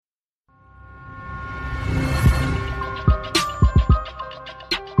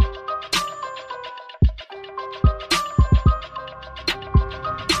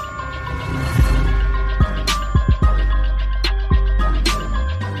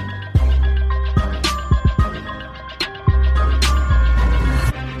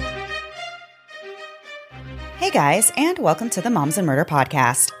guys, and welcome to the Moms and Murder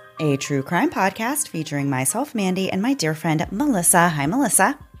Podcast, a true crime podcast featuring myself, Mandy, and my dear friend, Melissa. Hi,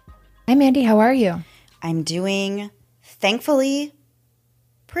 Melissa. Hi, Mandy. How are you? I'm doing, thankfully,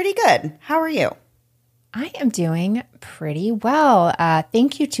 pretty good. How are you? I am doing pretty well.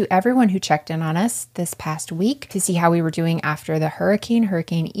 Thank you to everyone who checked in on us this past week to see how we were doing after the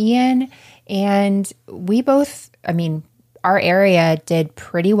Hurricane Ian. And we both, our area did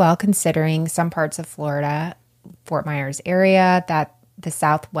pretty well considering some parts of Florida, Fort Myers area, that the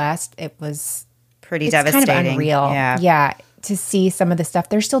Southwest, it was pretty devastating. Kind of unreal. Yeah. To see some of the stuff.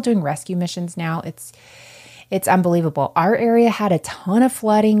 They're still doing rescue missions now. It's unbelievable. Our area had a ton of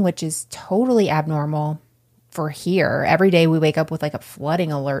flooding, which is totally abnormal for here. Every day we wake up with like a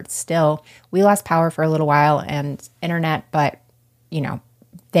flooding alert still. We lost power for a little while and internet, but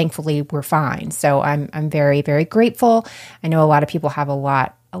thankfully we're fine. So I'm very, very grateful. I know a lot of people have a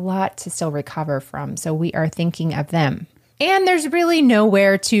lot to still recover from. So we are thinking of them. And there's really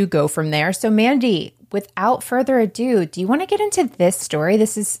nowhere to go from there. So Mandy, without further ado, do you want to get into this story?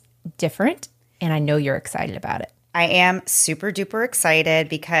 This is different, and I know you're excited about it. I am super duper excited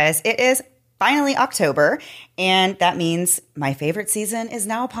because it is finally October, and that means my favorite season is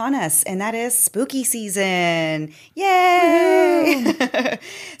now upon us, and that is spooky season. Yay!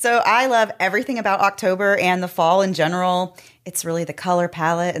 So I love everything about October and the fall in general. It's really the color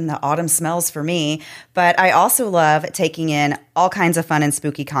palette and the autumn smells for me, but I also love taking in all kinds of fun and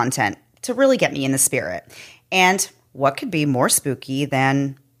spooky content to really get me in the spirit. And what could be more spooky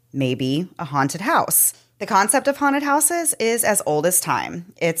than maybe a haunted house? The concept of haunted houses is as old as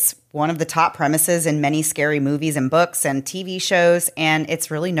time. It's one of the top premises in many scary movies and books and TV shows, and it's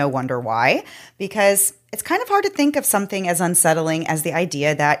really no wonder why, because it's kind of hard to think of something as unsettling as the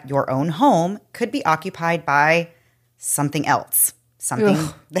idea that your own home could be occupied by something else, something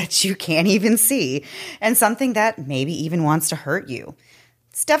that you can't even see, and something that maybe even wants to hurt you.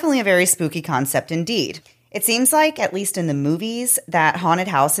 It's definitely a very spooky concept indeed. It seems like, at least in the movies, that haunted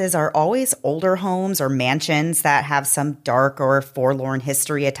houses are always older homes or mansions that have some dark or forlorn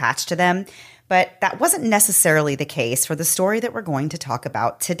history attached to them, but that wasn't necessarily the case for the story that we're going to talk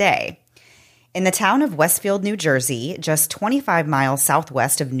about today. In the town of Westfield, New Jersey, just 25 miles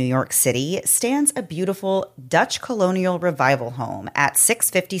southwest of New York City, stands a beautiful Dutch colonial revival home at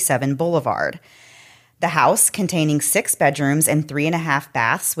 657 Boulevard. The house, containing 6 bedrooms and 3.5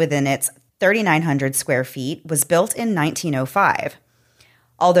 baths within its 3,900 square feet, was built in 1905.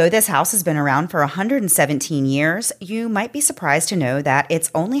 Although this house has been around for 117 years, you might be surprised to know that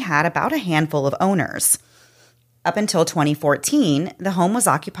it's only had about a handful of owners. Up until 2014, the home was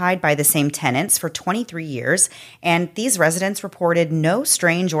occupied by the same tenants for 23 years, and these residents reported no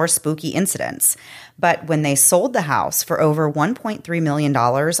strange or spooky incidents. But when they sold the house for over $1.3 million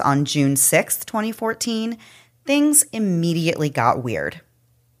on June 6, 2014, things immediately got weird.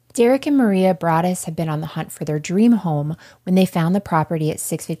 Derek and Maria Broaddus had been on the hunt for their dream home when they found the property at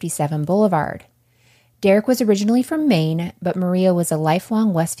 657 Boulevard. Derek was originally from Maine, but Maria was a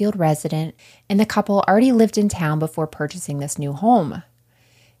lifelong Westfield resident, and the couple already lived in town before purchasing this new home.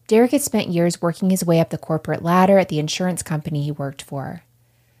 Derek had spent years working his way up the corporate ladder at the insurance company he worked for.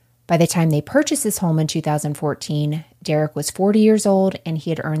 By the time they purchased this home in 2014, Derek was 40 years old, and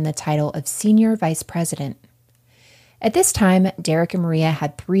he had earned the title of Senior Vice President. At this time, Derek and Maria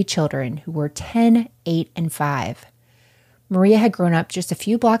had 3 children who were 10, 8, and 5. Maria had grown up just a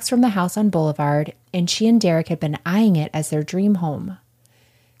few blocks from the house on Boulevard, and she and Derek had been eyeing it as their dream home.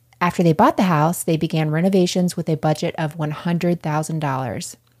 After they bought the house, they began renovations with a budget of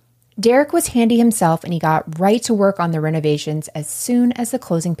 $100,000. Derek was handy himself, and he got right to work on the renovations as soon as the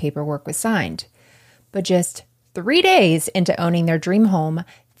closing paperwork was signed. But just 3 days into owning their dream home,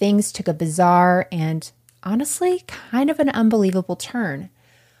 things took a bizarre and honestly kind of an unbelievable turn.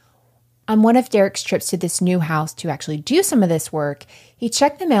 On one of Derek's trips to this new house to actually do some of this work, he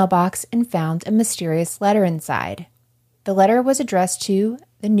checked the mailbox and found a mysterious letter inside. The letter was addressed to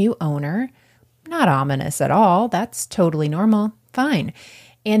the new owner. Not ominous at all. That's totally normal. Fine.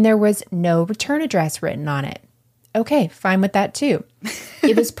 And there was no return address written on it. Okay, fine with that too.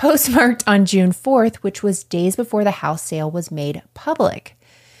 It was postmarked on June 4th, which was days before the house sale was made public.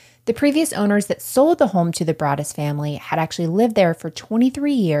 The previous owners that sold the home to the Broaddus family had actually lived there for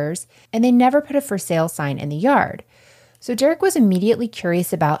 23 years, and they never put a for sale sign in the yard. So Derek was immediately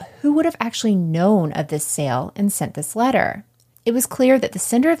curious about who would have actually known of this sale and sent this letter. It was clear that the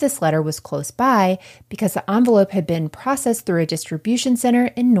sender of this letter was close by because the envelope had been processed through a distribution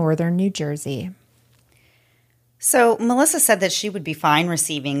center in northern New Jersey. So Melissa said that she would be fine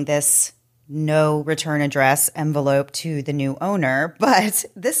receiving this no return address envelope to the new owner, but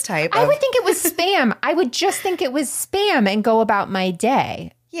this type I would think it was spam. I would just think it was spam and go about my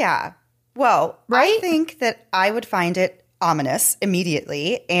day. Yeah. Well, right? I think that I would find it ominous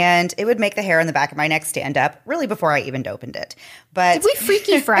immediately, and it would make the hair on the back of my neck stand up really before I even opened it. But did we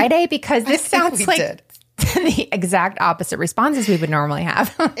Freaky Friday? Because this sounds like did. the exact opposite responses we would normally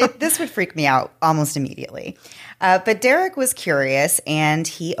have. This would freak me out almost immediately. But Derek was curious, and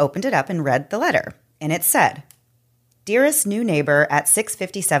he opened it up and read the letter. And it said, "Dearest new neighbor at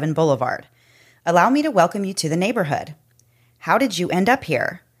 657 Boulevard, allow me to welcome you to the neighborhood. How did you end up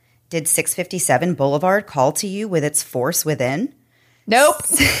here? Did 657 Boulevard call to you with its force within?" Nope.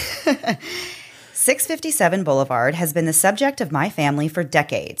 657 Boulevard has been the subject of my family for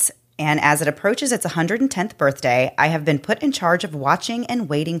decades, and as it approaches its 110th birthday, I have been put in charge of watching and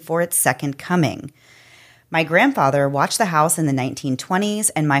waiting for its second coming. My grandfather watched the house in the 1920s,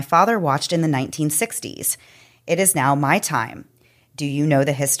 and my father watched in the 1960s. It is now my time. Do you know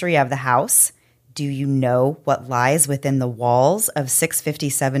the history of the house? Do you know what lies within the walls of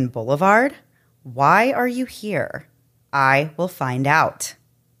 657 Boulevard? Why are you here? I will find out.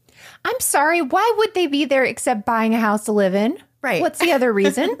 I'm sorry. Why would they be there except buying a house to live in? Right. What's the other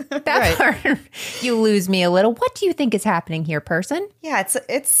reason? That Right. part, you lose me a little. What do you think is happening here, person? Yeah,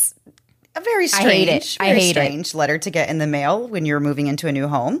 it's a very I hate strange letter to get in the mail when you're moving into a new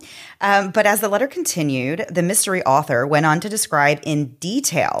home. But as the letter continued, the mystery author went on to describe in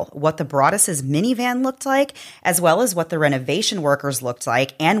detail what the Broaddus' minivan looked like, as well as what the renovation workers looked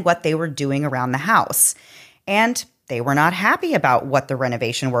like and what they were doing around the house. And they were not happy about what the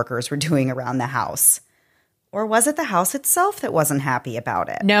renovation workers were doing around the house. Or was it the house itself that wasn't happy about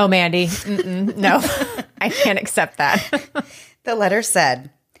it? No, Mandy. No, I can't accept that. The letter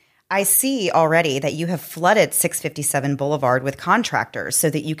said, "I see already that you have flooded 657 Boulevard with contractors so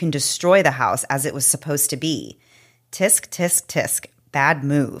that you can destroy the house as it was supposed to be. Tisk, tisk, tisk. Bad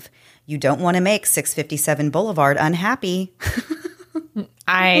move. You don't want to make 657 Boulevard unhappy."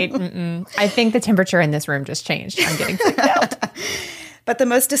 I think the temperature in this room just changed. I'm getting freaked out. But the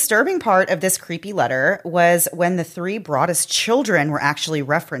most disturbing part of this creepy letter was when the three Broaddus children were actually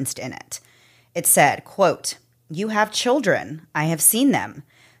referenced in it. It said, quote, "You have children. I have seen them.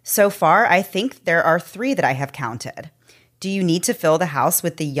 So far, I think there are 3 that I have counted. Do you need to fill the house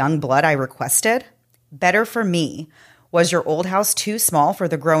with the young blood I requested? Better for me. Was your old house too small for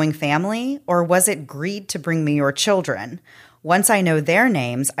the growing family, or was it greed to bring me your children? Once I know their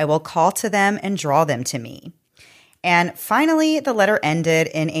names, I will call to them and draw them to me." And finally, the letter ended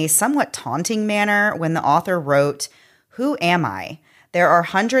in a somewhat taunting manner when the author wrote, "Who am I? There are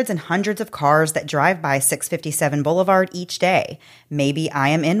hundreds and hundreds of cars that drive by 657 Boulevard each day. Maybe I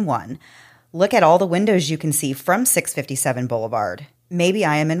am in one. Look at all the windows you can see from 657 Boulevard. Maybe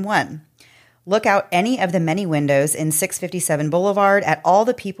I am in one. Look out any of the many windows in 657 Boulevard at all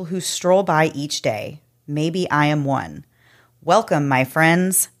the people who stroll by each day. Maybe I am one. Welcome, my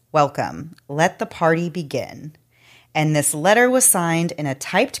friends. Welcome. Let the party begin." And this letter was signed in a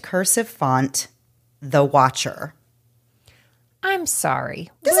typed cursive font, "The Watcher." I'm sorry.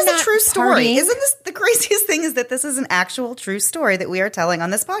 This We're is a not true story. partying. Isn't this the craziest thing is that this is an actual true story that we are telling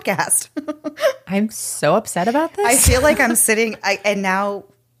on this podcast? I'm so upset about this. I feel like I'm sitting, and now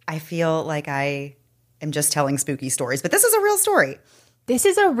I feel like I am just telling spooky stories, but this is a real story. This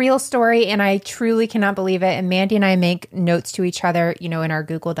is a real story, and I truly cannot believe it. And Mandy and I make notes to each other, in our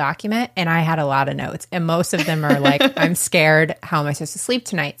Google document, and I had a lot of notes, and most of them are like, "I'm scared. How am I supposed to sleep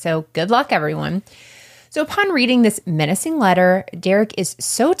tonight?" So good luck, everyone. So upon reading this menacing letter, Derek is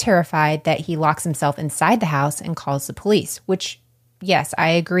so terrified that he locks himself inside the house and calls the police, which, yes, I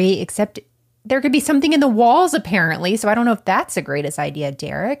agree, except there could be something in the walls, apparently. So I don't know if that's the greatest idea,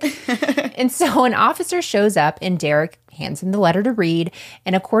 Derek. And so an officer shows up and Derek hands him the letter to read.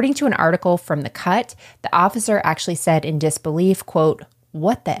 And according to an article from The Cut, the officer actually said in disbelief, quote,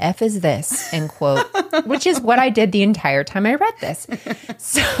 "What the F is this?" End quote, which is what I did the entire time I read this.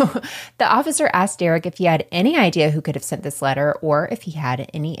 So the officer asked Derek if he had any idea who could have sent this letter or if he had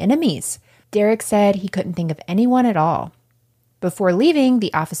any enemies. Derek said he couldn't think of anyone at all. Before leaving,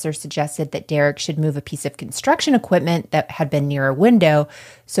 the officer suggested that Derek should move a piece of construction equipment that had been near a window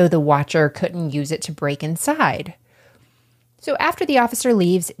so the watcher couldn't use it to break inside. So after the officer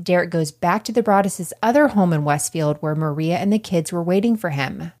leaves, Derek goes back to the Broaddus' other home in Westfield where Maria and the kids were waiting for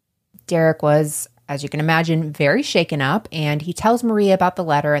him. Derek was, as you can imagine, very shaken up, and he tells Maria about the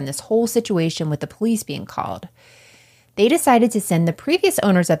letter and this whole situation with the police being called. They decided to send the previous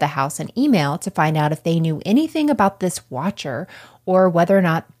owners of the house an email to find out if they knew anything about this watcher or whether or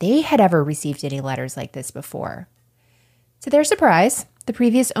not they had ever received any letters like this before. To their surprise, the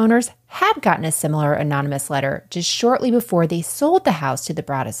previous owners had gotten a similar anonymous letter just shortly before they sold the house to the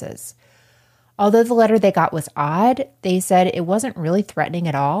Broadduses. Although the letter they got was odd, they said it wasn't really threatening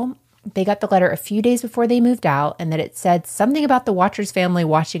at all. They got the letter a few days before they moved out, and that it said something about the Watchers family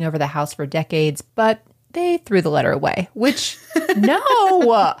watching over the house for decades, but they threw the letter away, which, no.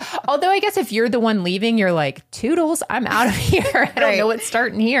 Although I guess if you're the one leaving, you're like, toodles, I'm out of here. I don't know what's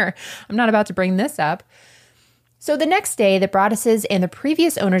starting here. I'm not about to bring this up. So the next day, the Broadduses and the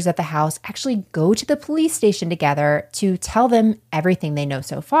previous owners of the house actually go to the police station together to tell them everything they know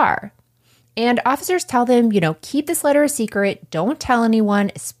so far. And officers tell them, keep this letter a secret. Don't tell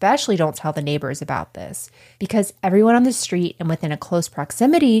anyone, especially don't tell the neighbors about this, because everyone on the street and within a close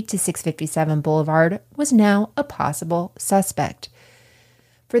proximity to 657 Boulevard was now a possible suspect.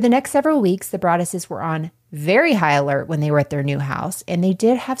 For the next several weeks, the Broadduses were on very high alert when they were at their new house, and they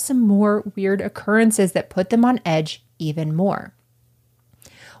did have some more weird occurrences that put them on edge even more.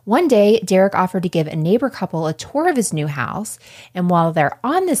 One day, Derek offered to give a neighbor couple a tour of his new house, and while they're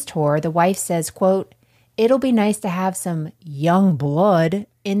on this tour, the wife says, quote, "It'll be nice to have some young blood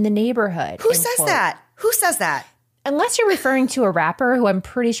in the neighborhood." Who says that? Who says that? Unless you're referring to a rapper who I'm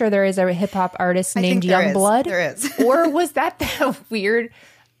pretty sure there is a hip-hop artist named Young Blood. There is. Or was that the weird...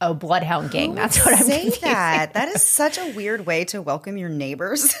 Oh, Bloodhound Gang. That's what I'm saying. That is such a weird way to welcome your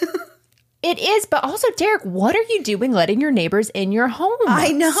neighbors. It is, but also, Derek, what are you doing letting your neighbors in your home?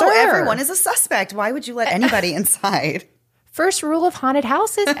 I know. Sir? Everyone is a suspect. Why would you let anybody inside? First rule of haunted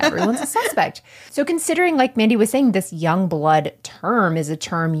houses, everyone's a suspect. So considering, like Mandy was saying, this young blood term is a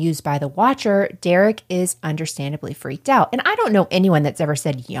term used by the Watcher, Derek is understandably freaked out. And I don't know anyone that's ever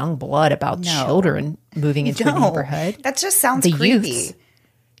said young blood about children moving into a neighborhood. That just sounds creepy. Youths.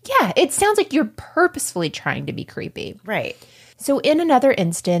 Yeah, it sounds like you're purposefully trying to be creepy. Right. So in another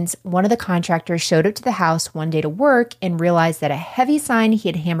instance, one of the contractors showed up to the house one day to work and realized that a heavy sign he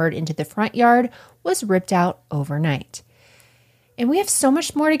had hammered into the front yard was ripped out overnight. And we have so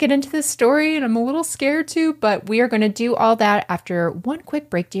much more to get into this story, and I'm a little scared too, but we are going to do all that after one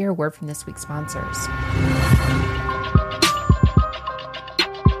quick break to hear a word from this week's sponsors.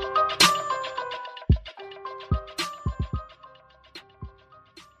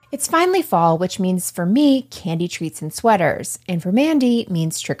 It's finally fall, which means for me, candy treats and sweaters. And for Mandy,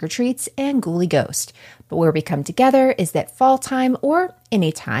 means trick-or-treats and Ghoulie Ghost. But where we come together is that fall time, or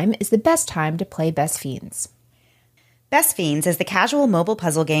any time, is the best time to play Best Fiends. Best Fiends is the casual mobile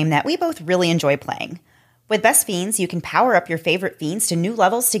puzzle game that we both really enjoy playing. With Best Fiends, you can power up your favorite fiends to new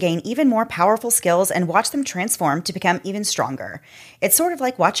levels to gain even more powerful skills and watch them transform to become even stronger. It's sort of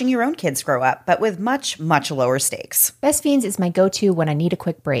like watching your own kids grow up, but with much, much lower stakes. Best Fiends is my go-to when I need a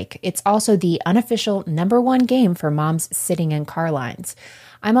quick break. It's also the unofficial #1 game for moms sitting in car lines.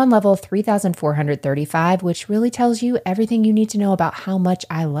 I'm on level 3,435, which really tells you everything you need to know about how much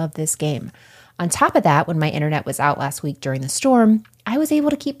I love this game. On top of that, when my internet was out last week during the storm, I was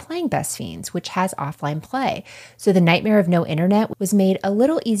able to keep playing Best Fiends, which has offline play. So the nightmare of no internet was made a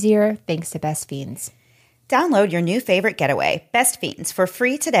little easier thanks to Best Fiends. Download your new favorite getaway, Best Fiends, for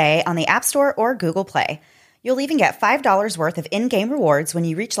free today on the App Store or Google Play. You'll even get $5 worth of in-game rewards when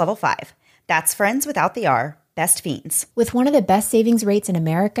you reach level 5. That's friends without the R, Best Fiends. With one of the best savings rates in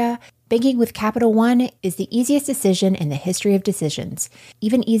America, banking with Capital One is the easiest decision in the history of decisions,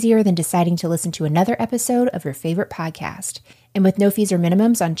 even easier than deciding to listen to another episode of your favorite podcast. And with no fees or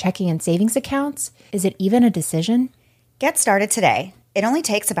minimums on checking and savings accounts, is it even a decision? Get started today. It only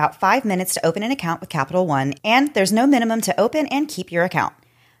takes about 5 minutes to open an account with Capital One, and there's no minimum to open and keep your account.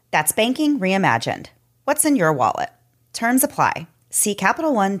 That's banking reimagined. What's in your wallet? Terms apply. See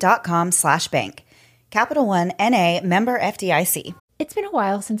CapitalOne.com/bank. Capital One, N.A., member FDIC. It's been a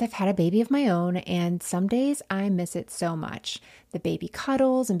while since I've had a baby of my own, and some days I miss it so much. The baby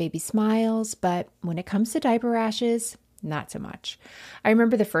cuddles and baby smiles, but when it comes to diaper rashes, not so much. I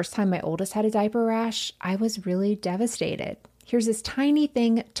remember the first time my oldest had a diaper rash, I was really devastated. Here's this tiny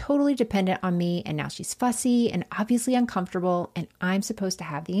thing totally dependent on me, and now she's fussy and obviously uncomfortable, and I'm supposed to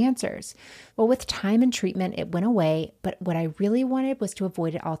have the answers. Well, with time and treatment, it went away, but what I really wanted was to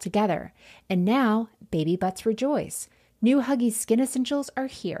avoid it altogether. And now, baby butts rejoice. New Huggies Skin Essentials are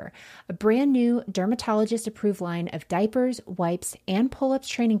here, a brand new dermatologist-approved line of diapers, wipes, and pull-ups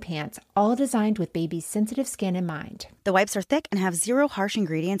training pants, all designed with baby's sensitive skin in mind. The wipes are thick and have 0 harsh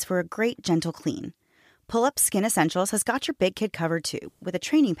ingredients for a great, gentle clean. Pull-Up Skin Essentials has got your big kid covered too, with a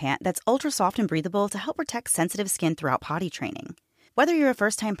training pant that's ultra soft and breathable to help protect sensitive skin throughout potty training. Whether you're a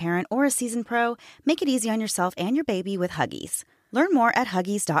first-time parent or a seasoned pro, make it easy on yourself and your baby with Huggies. Learn more at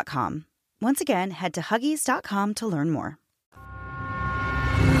Huggies.com. Once again, head to Huggies.com to learn more.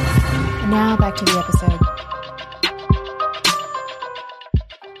 And now back to the episode.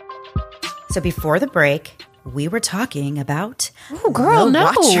 So before the break, We were talking about Oh, girl, The no,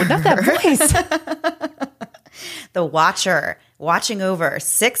 Watcher. not that voice. The Watcher, watching over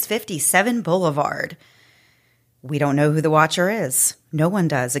 657 Boulevard. We don't know who the Watcher is. No one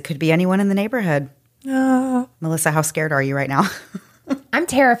does. It could be anyone in the neighborhood. Melissa, how scared are you right now? I'm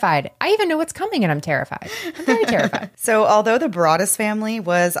terrified. I even know what's coming and I'm terrified. I'm very terrified. So although the Broaddus family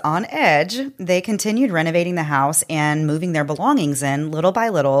was on edge, they continued renovating the house and moving their belongings in little by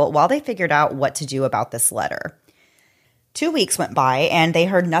little while they figured out what to do about this letter. 2 weeks went by and they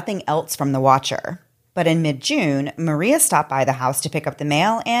heard nothing else from the Watcher. But in mid-June, Maria stopped by the house to pick up the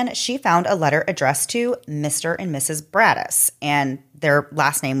mail and she found a letter addressed to Mr. and Mrs. Broaddus, and their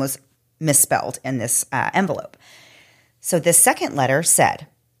last name was misspelled in this envelope. So this second letter said,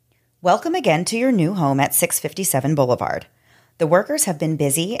 "Welcome again to your new home at 657 Boulevard. The workers have been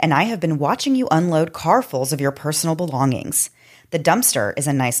busy and I have been watching you unload carfuls of your personal belongings. The dumpster is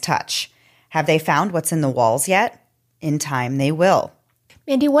a nice touch. Have they found what's in the walls yet? In time they will."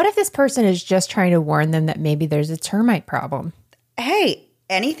 Mandy, what if this person is just trying to warn them that maybe there's a termite problem? Hey,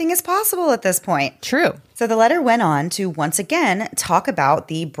 anything is possible at this point. True. So the letter went on to once again talk about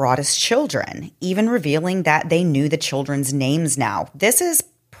the Broaddus children, even revealing that they knew the children's names now. This is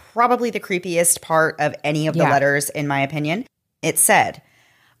probably the creepiest part of any of the letters, in my opinion. It said,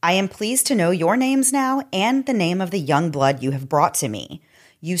 "I am pleased to know your names now and the name of the young blood you have brought to me.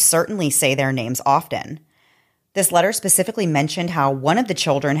 You certainly say their names often." This letter specifically mentioned how one of the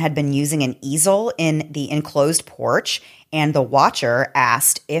children had been using an easel in the enclosed porch, and the Watcher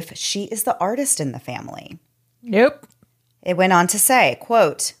asked if she is the artist in the family. Nope. It went on to say,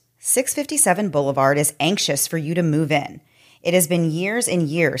 quote, 657 Boulevard is anxious for you to move in. It has been years and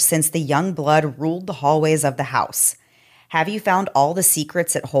years since the young blood ruled the hallways of the house. Have you found all the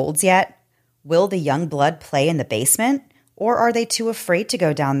secrets it holds yet? Will the young blood play in the basement, or are they too afraid to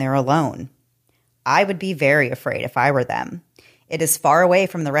go down there alone? I would be very afraid if I were them. It is far away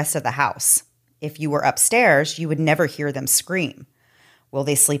from the rest of the house. If you were upstairs, you would never hear them scream. Will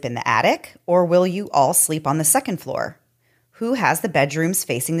they sleep in the attic, or will you all sleep on the second floor? Who has the bedrooms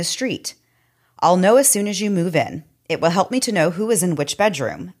facing the street? I'll know as soon as you move in. It will help me to know who is in which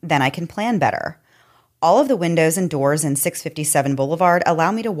bedroom. Then I can plan better. All of the windows and doors in 657 Boulevard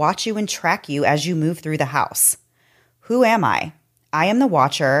allow me to watch you and track you as you move through the house. Who am I? I am the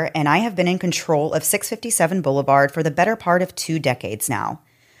Watcher, and I have been in control of 657 Boulevard for the better part of 2 decades now.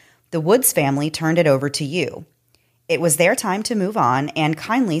 The Woods family turned it over to you. It was their time to move on and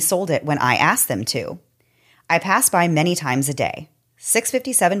kindly sold it when I asked them to. I pass by many times a day.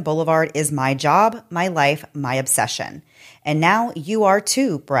 657 Boulevard is my job, my life, my obsession. And now you are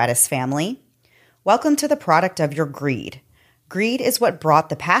too, Broaddus family. Welcome to the product of your greed. Greed is what brought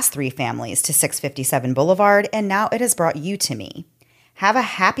the past 3 families to 657 Boulevard, and now it has brought you to me. Have a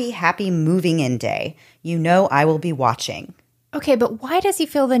happy, happy moving in day. You know I will be watching. Okay, but why does he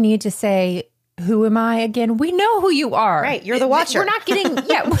feel the need to say, who am I again? We know who you are. Right, you're the Watcher. We're not getting,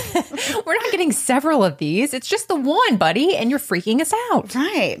 we're not getting several of these. It's just the one, buddy, and you're freaking us out.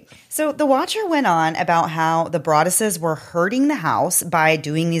 Right. So the Watcher went on about how the Broadduses were hurting the house by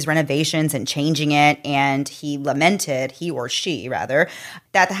doing these renovations and changing it, and he lamented, he or she rather,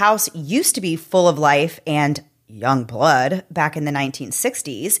 that the house used to be full of life and young blood back in the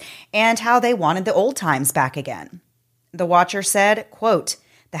 1960s, and how they wanted the old times back again. The Watcher said, quote,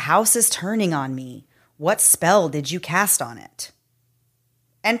 "The house is turning on me. What spell did you cast on it?"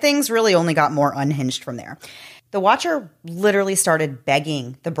 And things really only got more unhinged from there. The Watcher literally started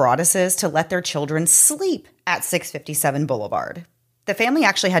begging the Broadduses to let their children sleep at 657 Boulevard. The family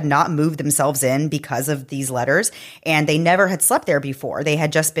actually had not moved themselves in because of these letters, and they never had slept there before. They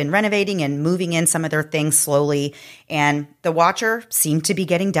had just been renovating and moving in some of their things slowly, and the Watcher seemed to be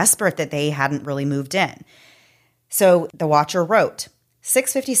getting desperate that they hadn't really moved in. So the Watcher wrote,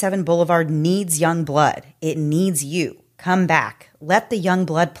 657 Boulevard needs young blood. It needs you. Come back. Let the young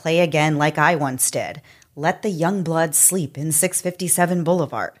blood play again like I once did. Let the young blood sleep in 657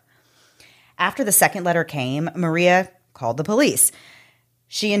 Boulevard. After the second letter came, Maria called the police.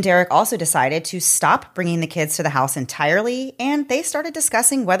 She and Derek also decided to stop bringing the kids to the house entirely, and they started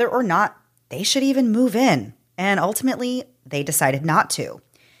discussing whether or not they should even move in. And ultimately, they decided not to.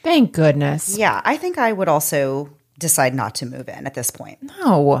 Thank goodness. Yeah, I think I would also decide not to move in at this point.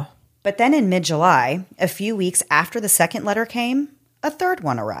 No. But then in mid-July, a few weeks after the second letter came, a third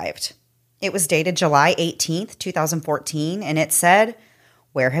one arrived. It was dated July 18th, 2014, and it said,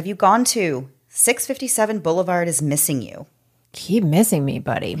 "Where have you gone to? 657 Boulevard is missing you." Keep missing me,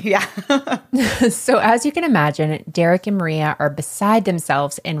 buddy. Yeah. So as you can imagine, Derek and Maria are beside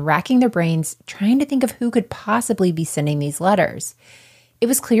themselves and racking their brains trying to think of who could possibly be sending these letters. It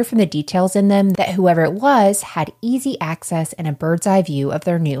was clear from the details in them that whoever it was had easy access and a bird's eye view of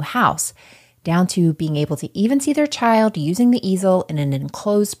their new house, down to being able to even see their child using the easel in an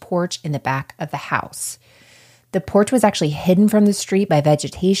enclosed porch in the back of the house. The porch was actually hidden from the street by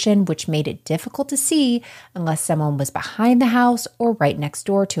vegetation, which made it difficult to see unless someone was behind the house or right next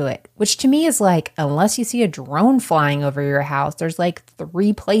door to it, which to me is like, unless you see a drone flying over your house, there's like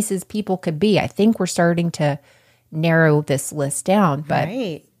 3 places people could be. I think we're starting to narrow this list down, but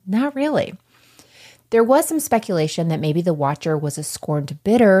not really. There was some speculation that maybe the watcher was a scorned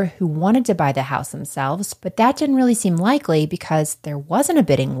bidder who wanted to buy the house themselves, but that didn't really seem likely because there wasn't a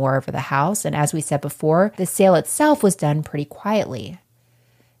bidding war over the house, and as we said before, the sale itself was done pretty quietly.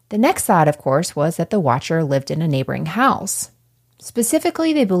 The next thought, of course, was that the watcher lived in a neighboring house.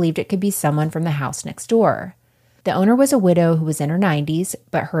 Specifically, they believed it could be someone from the house next door. The owner was a widow who was in her 90s,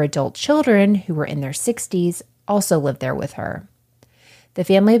 but her adult children, who were in their 60s, also lived there with her. The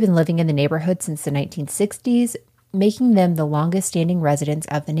family had been living in the neighborhood since the 1960s, making them the longest-standing residents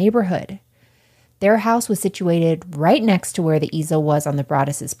of the neighborhood. Their house was situated right next to where the easel was on the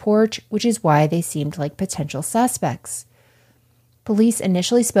Broadduses' porch, which is why they seemed like potential suspects. Police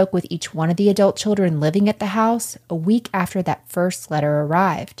initially spoke with each one of the adult children living at the house a week after that first letter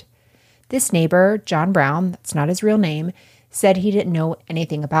arrived. This neighbor, John Brown, that's not his real name, said he didn't know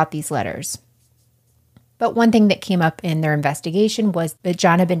anything about these letters. But one thing that came up in their investigation was that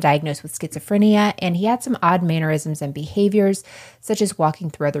John had been diagnosed with schizophrenia, and he had some odd mannerisms and behaviors, such as walking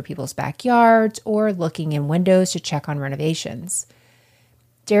through other people's backyards or looking in windows to check on renovations.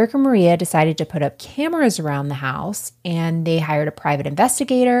 Derek and Maria decided to put up cameras around the house, and they hired a private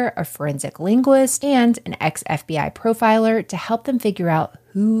investigator, a forensic linguist, and an ex-FBI profiler to help them figure out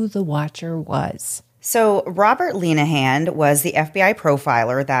who the watcher was. So Robert Lenahan was the FBI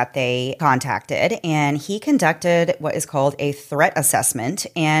profiler that they contacted, and he conducted what is called a threat assessment,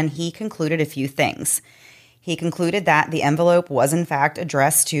 and he concluded a few things. He concluded that the envelope was in fact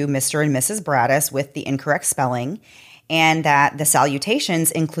addressed to Mr. and Mrs. Broaddus with the incorrect spelling, and that the salutations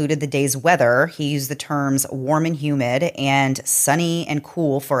included the day's weather. He used the terms warm and humid and sunny and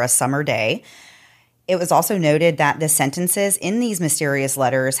cool for a summer day. It was also noted that the sentences in these mysterious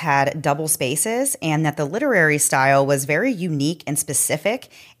letters had double spaces and that the literary style was very unique and specific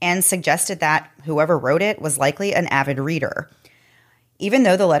and suggested that whoever wrote it was likely an avid reader. Even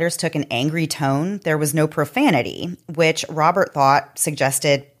though the letters took an angry tone, there was no profanity, which Robert thought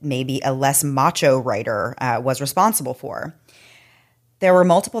suggested maybe a less macho writer was responsible for. There were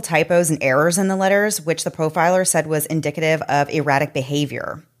multiple typos and errors in the letters, which the profiler said was indicative of erratic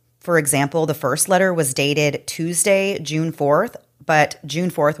behavior. For example, the first letter was dated Tuesday, June 4th, but June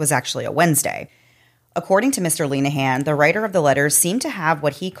 4th was actually a Wednesday. According to Mr. Lenahan, the writer of the letters seemed to have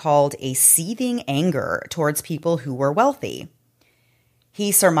what he called a seething anger towards people who were wealthy.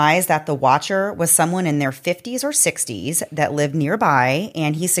 He surmised that the watcher was someone in their 50s or 60s that lived nearby,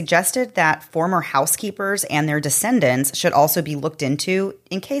 and he suggested that former housekeepers and their descendants should also be looked into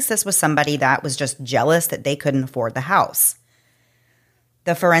in case this was somebody that was just jealous that they couldn't afford the house.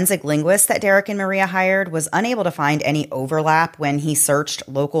 The forensic linguist that Derek and Maria hired was unable to find any overlap when he searched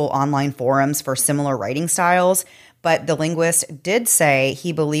local online forums for similar writing styles, but the linguist did say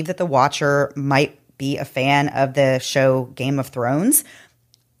he believed that the watcher might be a fan of the show Game of Thrones.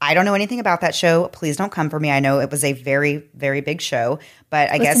 I don't know anything about that show. Please don't come for me. I know it was a very, very big show,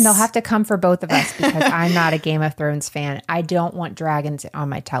 but I guess they'll have to come for both of us because I'm not a Game of Thrones fan. I don't want dragons on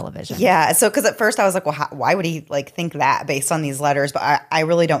my television. Yeah. So, because at first I was like, well, why would he think that based on these letters? But I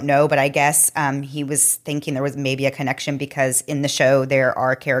really don't know. But I guess he was thinking there was maybe a connection because in the show there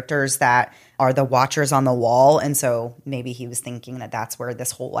are characters that are the watchers on the wall. And so maybe he was thinking that that's where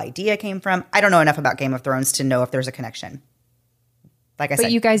this whole idea came from. I don't know enough about Game of Thrones to know if there's a connection. Like I said,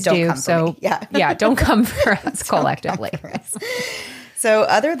 but you guys do, so yeah, don't come for us collectively. So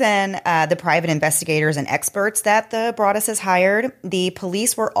other than the private investigators and experts that the Broadduses hired, the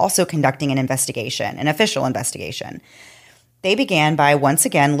police were also conducting an investigation, an official investigation. They began by once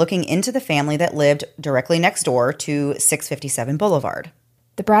again looking into the family that lived directly next door to 657 Boulevard.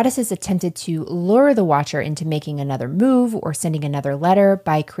 The Broadduses attempted to lure the watcher into making another move or sending another letter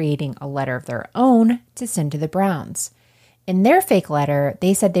by creating a letter of their own to send to the Browns. In their fake letter,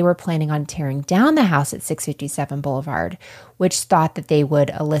 they said they were planning on tearing down the house at 657 Boulevard, which thought that they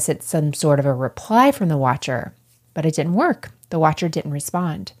would elicit some sort of a reply from the watcher. But it didn't work. The watcher didn't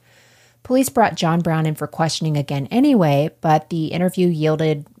respond. Police brought John Brown in for questioning again anyway, but the interview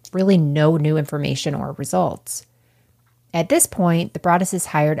yielded really no new information or results. At this point, the Broadduses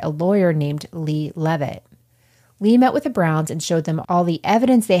hired a lawyer named Lee Levitt. Lee met with the Browns and showed them all the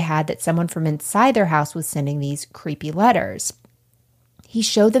evidence they had that someone from inside their house was sending these creepy letters. He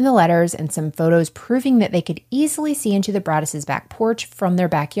showed them the letters and some photos proving that they could easily see into the Broadduses' back porch from their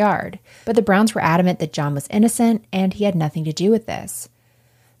backyard. But the Browns were adamant that John was innocent and he had nothing to do with this.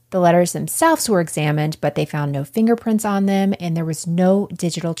 The letters themselves were examined, but they found no fingerprints on them and there was no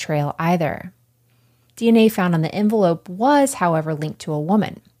digital trail either. DNA found on the envelope was, however, linked to a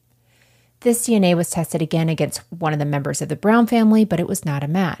woman. This DNA was tested again against one of the members of the Brown family, but it was not a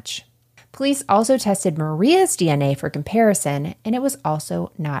match. Police also tested Maria's DNA for comparison, and it was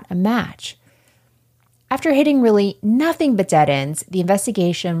also not a match. After hitting really nothing but dead ends, the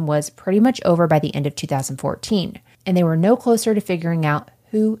investigation was pretty much over by the end of 2014, and they were no closer to figuring out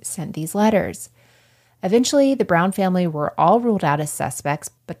who sent these letters. Eventually, the Brown family were all ruled out as suspects,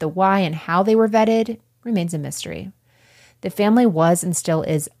 but the why and how they were vetted remains a mystery. The family was and still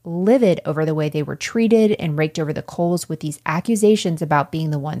is livid over the way they were treated and raked over the coals with these accusations about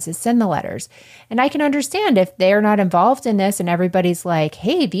being the ones that send the letters. And I can understand if they're not involved in this and everybody's like,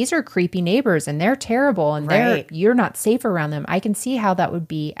 hey, these are creepy neighbors and they're terrible and you're not safe around them. I can see how that would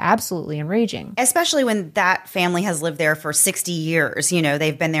be absolutely enraging. Especially when that family has lived there for 60 years. You know,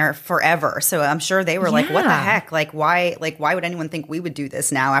 they've been there forever. So I'm sure they were like, what the heck? Why would anyone think we would do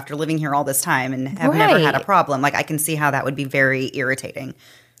this now after living here all this time and have never had a problem? Like, I can see how that would be very irritating.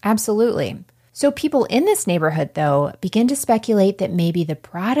 Absolutely. So people in this neighborhood, though, begin to speculate that maybe the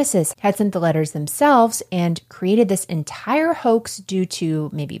Broadduses had sent the letters themselves and created this entire hoax due to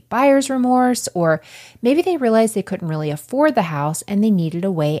maybe buyer's remorse, or maybe they realized they couldn't really afford the house and they needed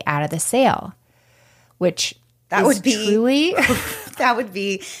a way out of the sale, which that would be truly that would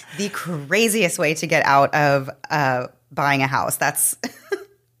be the craziest way to get out of buying a house. That's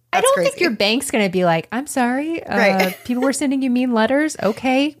I don't crazy. think your bank's going to be like, I'm sorry, people were sending you mean letters.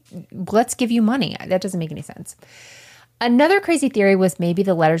 Okay, let's give you money. That doesn't make any sense. Another crazy theory was maybe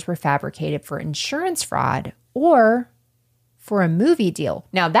the letters were fabricated for insurance fraud or for a movie deal.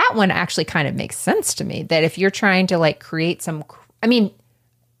 Now, that one actually kind of makes sense to me, that if you're trying to like create some, I mean,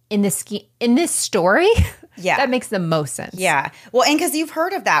 in this story, that makes the most sense. Yeah. Well, and because you've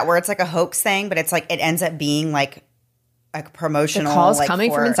heard of that where it's like a hoax thing, but it's like it ends up being like a promotional. The calls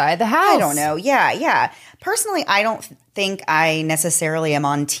coming from inside the house. I don't know. Yeah. Personally, I don't think I necessarily am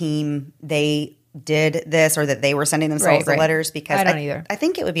on team they did this or that they were sending themselves the letters, because I don't either. I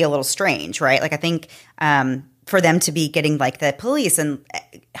think it would be a little strange, right? Like I think for them to be getting like the police and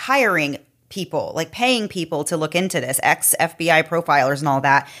hiring people, like paying people to look into this, ex-FBI profilers and all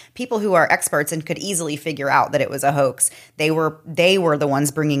that, people who are experts and could easily figure out that it was a hoax. They were the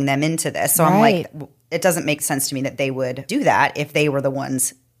ones bringing them into this. So I'm like, it doesn't make sense to me that they would do that if they were the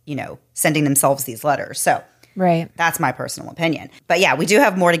ones, you know, sending themselves these letters. So that's my personal opinion. But yeah, we do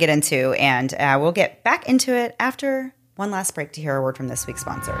have more to get into, and we'll get back into it after one last break to hear a word from this week's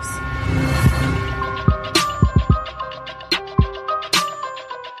sponsors.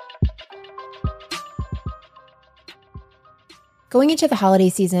 Going into the holiday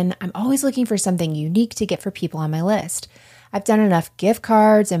season, I'm always looking for something unique to get for people on my list. I've done enough gift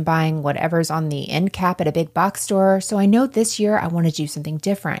cards and buying whatever's on the end cap at a big box store, so I know this year I want to do something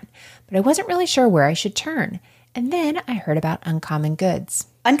different, but I wasn't really sure where I should turn. And then I heard about Uncommon Goods.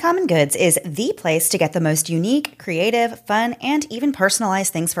 Uncommon Goods is the place to get the most unique, creative, fun, and even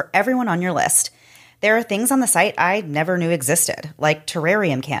personalized things for everyone on your list. There are things on the site I never knew existed, like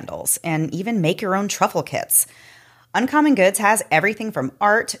terrarium candles and even make-your-own truffle kits. Uncommon Goods has everything from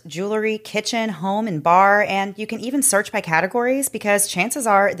art, jewelry, kitchen, home, and bar, and you can even search by categories because chances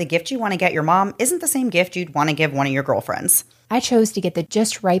are the gift you want to get your mom isn't the same gift you'd want to give one of your girlfriends. I chose to get the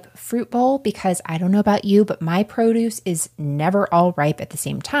Just Ripe fruit bowl because I don't know about you, but my produce is never all ripe at the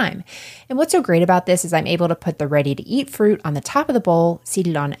same time. And what's so great about this is I'm able to put the ready-to-eat fruit on the top of the bowl,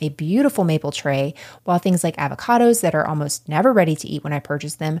 seated on a beautiful maple tray, while things like avocados that are almost never ready to eat when I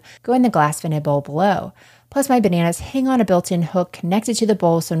purchase them go in the glass-veined bowl below. Plus, my bananas hang on a built-in hook connected to the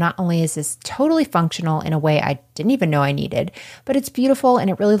bowl, so not only is this totally functional in a way I didn't even know I needed, but it's beautiful and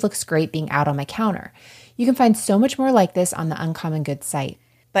it really looks great being out on my counter. You can find so much more like this on the Uncommon Goods site.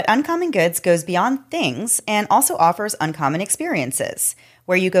 But Uncommon Goods goes beyond things and also offers uncommon experiences,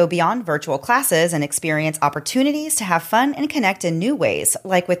 where you go beyond virtual classes and experience opportunities to have fun and connect in new ways,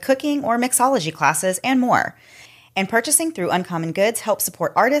 like with cooking or mixology classes and more. And purchasing through Uncommon Goods helps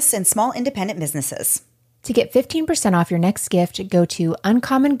support artists and small independent businesses. To get 15% off your next gift, go to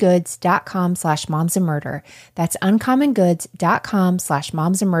uncommongoods.com/momsandmurder. That's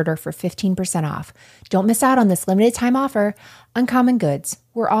uncommongoods.com/momsandmurder for 15% off. Don't miss out on this limited time offer. Uncommon Goods.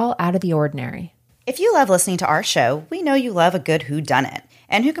 We're all out of the ordinary. If you love listening to our show, we know you love a good whodunit.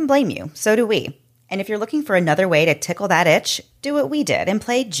 And who can blame you? So do we. And if you're looking for another way to tickle that itch, do what we did and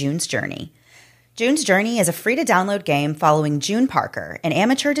play June's Journey. June's Journey is a free-to-download game following June Parker, an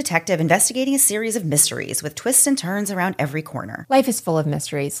amateur detective investigating a series of mysteries with twists and turns around every corner. Life is full of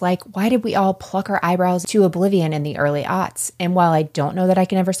mysteries, like why did we all pluck our eyebrows to oblivion in the early aughts? And while I don't know that I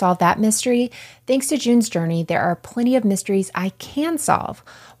can ever solve that mystery, thanks to June's Journey, there are plenty of mysteries I can solve.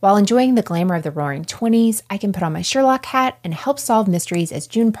 While enjoying the glamour of the Roaring '20s, I can put on my Sherlock hat and help solve mysteries as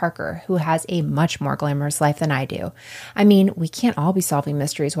June Parker, who has a much more glamorous life than I do. I mean, we can't all be solving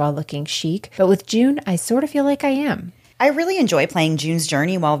mysteries while looking chic, but with June, I sort of feel like I am. I really enjoy playing June's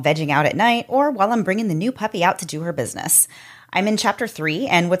Journey while vegging out at night or while I'm bringing the new puppy out to do her business. I'm in Chapter 3,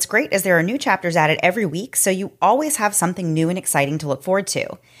 and what's great is there are new chapters added every week, so you always have something new and exciting to look forward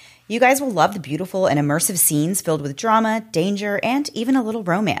to. You guys will love the beautiful and immersive scenes filled with drama, danger, and even a little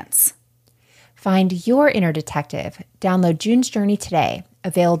romance. Find your inner detective. Download June's Journey today.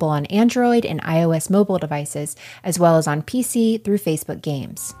 Available on Android and iOS mobile devices, as well as on PC through Facebook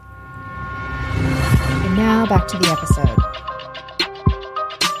Games. And now back to the episode.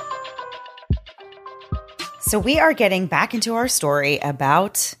 So we are getting back into our story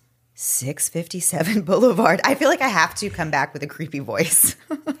about 657 Boulevard. I feel like I have to come back with a creepy voice.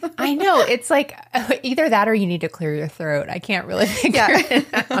 I know. It's like either that or you need to clear your throat. I can't really figure it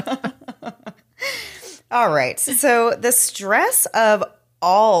out. All right. So the stress of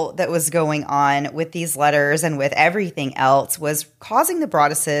all that was going on with these letters and with everything else was causing the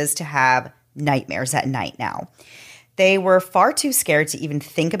Broadduses to have nightmares at night now. They were far too scared to even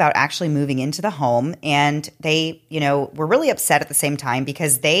think about actually moving into the home. And they, were really upset at the same time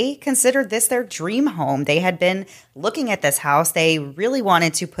because they considered this their dream home. They had been looking at this house. They really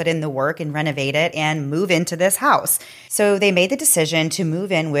wanted to put in the work and renovate it and move into this house. So they made the decision to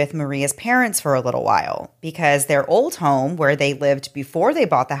move in with Maria's parents for a little while because their old home where they lived before they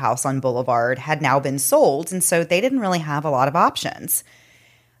bought the house on Boulevard had now been sold. And so they didn't really have a lot of options.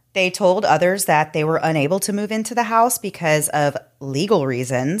 They told others that they were unable to move into the house because of legal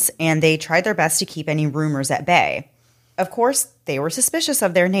reasons, and they tried their best to keep any rumors at bay. Of course, they were suspicious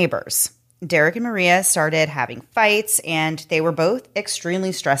of their neighbors. Derek and Maria started having fights, and they were both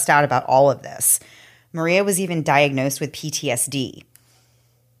extremely stressed out about all of this. Maria was even diagnosed with PTSD.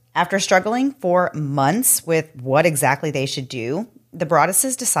 After struggling for months with what exactly they should do, the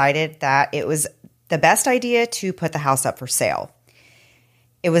Broadduses decided that it was the best idea to put the house up for sale.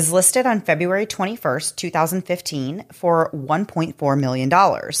 It was listed on February 21st, 2015 for $1.4 million,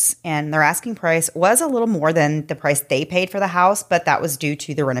 and their asking price was a little more than the price they paid for the house, but that was due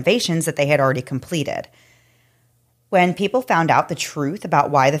to the renovations that they had already completed. When people found out the truth about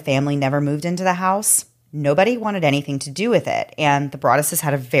why the family never moved into the house, nobody wanted anything to do with it, and the Broadduses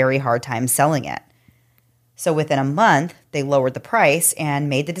had a very hard time selling it. So within a month, they lowered the price and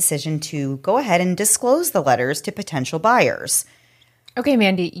made the decision to go ahead and disclose the letters to potential buyers. Okay,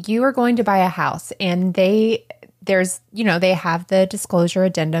 Mandy, you are going to buy a house and they have the disclosure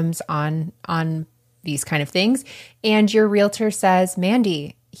addendums on these kind of things. And your realtor says,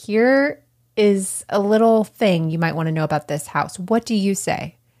 Mandy, here is a little thing you might want to know about this house. What do you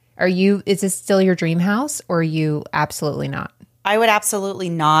say? Is this still your dream house or are you absolutely not? I would absolutely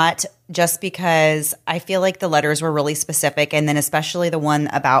not, just because I feel like the letters were really specific. And then especially the one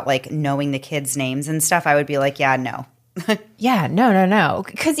about like knowing the kids' names and stuff, I would be like, yeah, no. Yeah, no.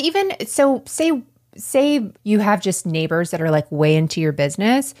 Because even so, say you have just neighbors that are like way into your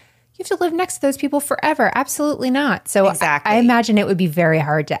business, you have to live next to those people forever. Absolutely not. So exactly. I imagine it would be very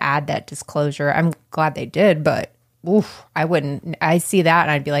hard to add that disclosure. I'm glad they did, but I wouldn't. I see that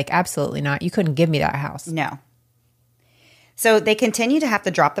and I'd be like, absolutely not. You couldn't give me that house. No. So they continue to have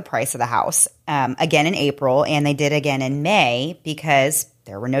to drop the price of the house again in April, and they did again in May because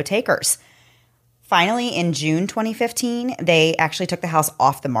there were no takers. Finally, in June 2015, they actually took the house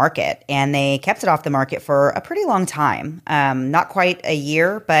off the market, and they kept it off the market for a pretty long time. Not quite a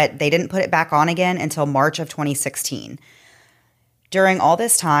year, but they didn't put it back on again until March of 2016. During all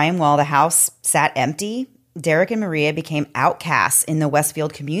this time, while the house sat empty, Derek and Maria became outcasts in the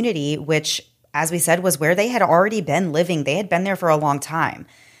Westfield community, which, as we said, was where they had already been living. They had been there for a long time.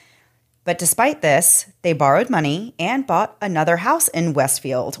 But despite this, they borrowed money and bought another house in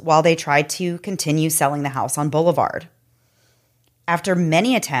Westfield while they tried to continue selling the house on Boulevard. After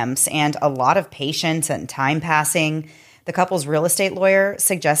many attempts and a lot of patience and time passing, the couple's real estate lawyer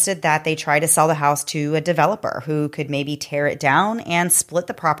suggested that they try to sell the house to a developer who could maybe tear it down and split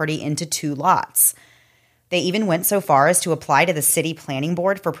the property into 2 lots. They even went so far as to apply to the city planning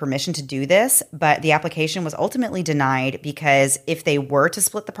board for permission to do this, but the application was ultimately denied because if they were to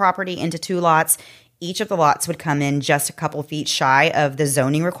split the property into 2 lots, each of the lots would come in just a couple feet shy of the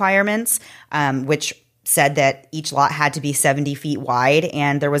zoning requirements, which said that each lot had to be 70 feet wide,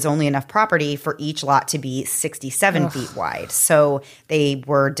 and there was only enough property for each lot to be 67 feet wide. So they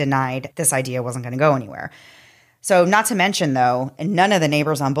were denied. This idea wasn't going to go anywhere. So not to mention, though, none of the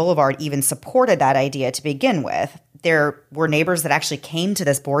neighbors on Boulevard even supported that idea to begin with. There were neighbors that actually came to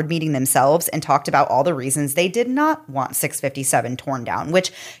this board meeting themselves and talked about all the reasons they did not want 657 torn down,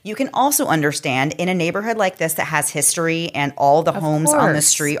 which you can also understand in a neighborhood like this that has history and all the homes on the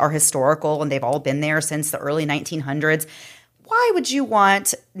street are historical and they've all been there since the early 1900s. Why would you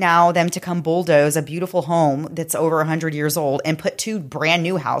want now them to come bulldoze a beautiful home that's over 100 years old and put 2 brand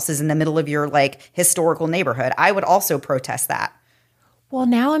new houses in the middle of your historical neighborhood? I would also protest that. Well,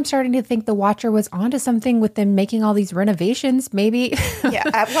 now I'm starting to think the Watcher was onto something with them making all these renovations. Maybe. Yeah.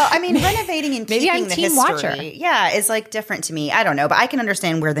 Well, I mean, renovating and maybe keeping I'm the team history, Watcher. yeah, is different to me. I don't know, but I can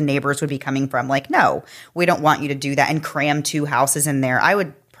understand where the neighbors would be coming from. No, we don't want you to do that and cram 2 houses in there. I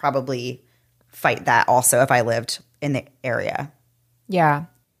would probably fight that also if I lived in the area. Yeah.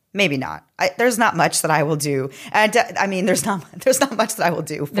 Maybe not. There's not much that I will do. And I mean, there's not much that I will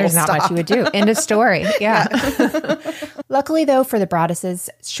do. There's not much you would do. End of story. Yeah. Luckily, though, for the Broadduses,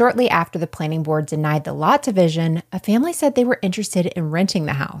 shortly after the planning board denied the lot division, a family said they were interested in renting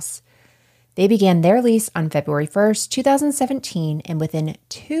the house. They began their lease on February 1st, 2017, and within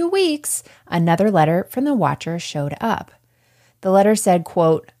 2 weeks, another letter from the Watcher showed up. The letter said,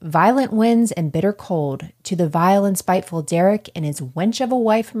 quote, "Violent winds and bitter cold to the vile and spiteful Derek and his wench of a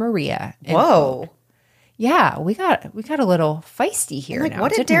wife, Maria." Whoa. Quote. Yeah, we got a little feisty here now.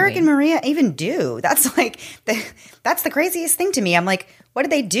 What did Derek and Maria even do? That's that's the craziest thing to me. I'm like, what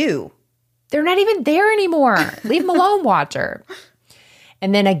did they do? They're not even there anymore. Leave them alone, Watcher.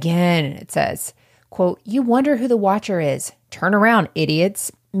 And then again, it says, quote, "You wonder who the Watcher is. Turn around,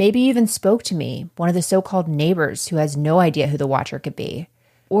 idiots. Maybe you even spoke to me, one of the so-called neighbors who has no idea who the Watcher could be.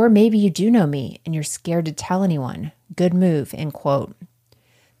 Or maybe you do know me and you're scared to tell anyone. Good move," end quote.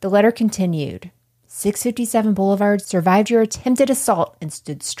 The letter continued. 657 Boulevard survived your attempted assault and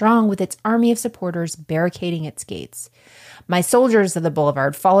stood strong with its army of supporters barricading its gates. My soldiers of the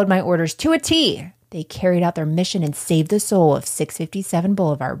Boulevard followed my orders to a T. They carried out their mission and saved the soul of 657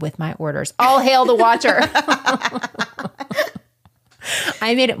 Boulevard with my orders. All hail the Watcher.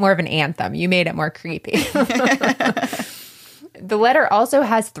 I made it more of an anthem. You made it more creepy. The letter also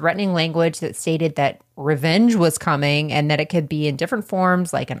has threatening language that stated that revenge was coming and that it could be in different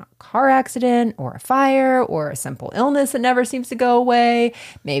forms, like a car accident or a fire or a simple illness that never seems to go away,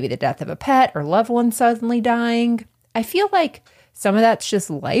 maybe the death of a pet or loved one suddenly dying. I feel like some of that's just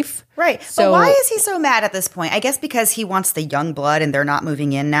life. Right. So why is he so mad at this point? I guess because he wants the young blood and they're not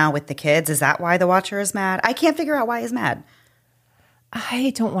moving in now with the kids. Is that why the Watcher is mad? I can't figure out why he's mad.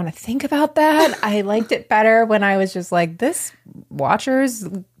 I don't want to think about that. I liked it better when I was just like, this Watcher's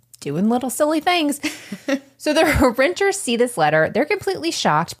doing little silly things. So the renters see this letter. They're completely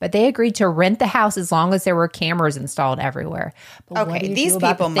shocked, but they agreed to rent the house as long as there were cameras installed everywhere. But okay, these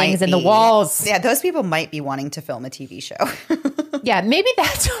people might be in the walls. Yeah, those people might be wanting to film a TV show. Yeah, maybe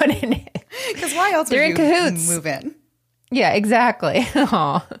that's what it is. Because why else They're would in you cahoots. move in? Yeah, exactly.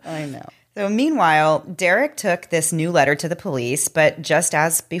 Aw. I know. So meanwhile, Derek took this new letter to the police, but just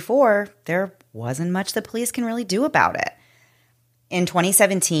as before, there wasn't much the police can really do about it. In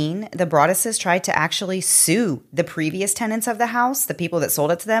 2017, the Broadduses tried to actually sue the previous tenants of the house, the people that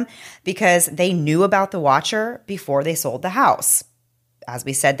sold it to them, because they knew about the Watcher before they sold the house. As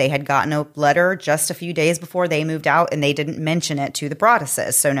we said, they had gotten a letter just a few days before they moved out, and they didn't mention it to the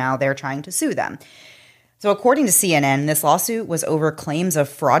Broadduses, so now they're trying to sue them. So according to CNN, this lawsuit was over claims of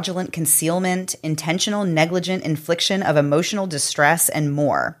fraudulent concealment, intentional negligent infliction of emotional distress, and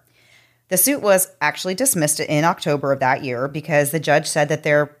more. The suit was actually dismissed in October of that year because the judge said that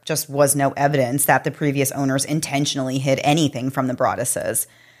there just was no evidence that the previous owners intentionally hid anything from the Broadduses.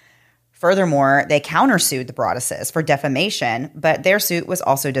 Furthermore, they countersued the Broadduses for defamation, but their suit was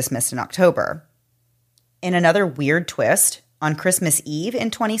also dismissed in October. In another weird twist, on Christmas Eve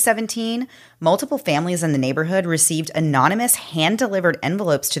in 2017, multiple families in the neighborhood received anonymous hand-delivered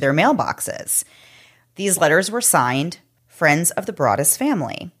envelopes to their mailboxes. These letters were signed, "Friends of the Broaddus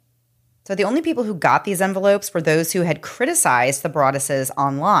family." So the only people who got these envelopes were those who had criticized the Broadduses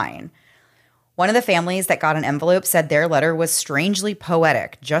online. One of the families that got an envelope said their letter was strangely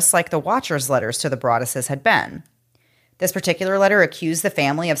poetic, just like the Watcher's letters to the Broadduses had been. This particular letter accused the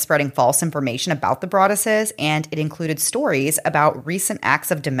family of spreading false information about the Broadduses, and it included stories about recent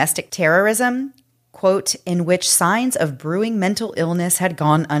acts of domestic terrorism, quote, "in which signs of brewing mental illness had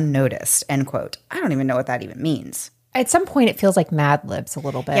gone unnoticed," end quote. I don't even know what that even means. At some point, it feels like Mad Libs a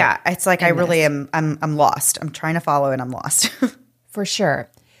little bit. Yeah, it's like I really am. I'm lost. I'm trying to follow and I'm lost. For sure.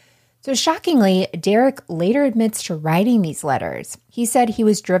 So shockingly, Derek later admits to writing these letters. He said he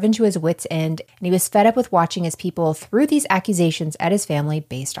was driven to his wits' end and he was fed up with watching as people threw these accusations at his family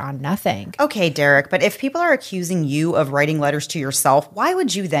based on nothing. Okay, Derek, but if people are accusing you of writing letters to yourself, why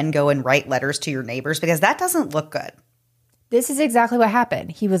would you then go and write letters to your neighbors? Because that doesn't look good. This is exactly what happened.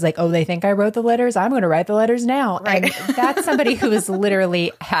 He was like, oh, they think I wrote the letters? I'm going to write the letters now. Right. And that's somebody who has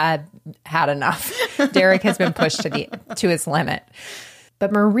literally had enough. Derek has been pushed to his limit.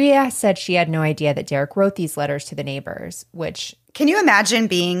 But Maria said she had no idea that Derek wrote these letters to the neighbors, which... Can you imagine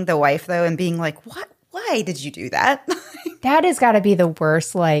being the wife, though, and being like, what? Why did you do that? That has got to be the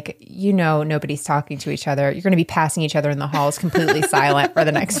worst. Like, nobody's talking to each other. You're going to be passing each other in the halls completely silent for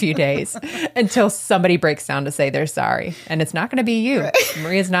the next few days until somebody breaks down to say they're sorry. And it's not going to be you.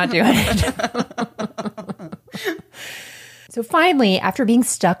 Maria's not doing it. So finally, after being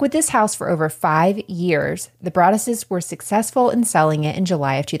stuck with this house for over 5 years, the Broadduses were successful in selling it in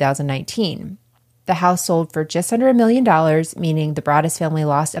July of 2019. The house sold for just under $1 million, meaning the Broaddus family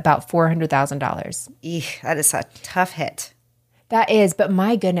lost about $400,000. Eek, that is a tough hit. That is, but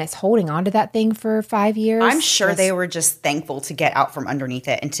my goodness, holding on to that thing for 5 years. I'm sure they were just thankful to get out from underneath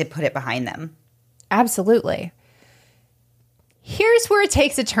it and to put it behind them. Absolutely. Here's where it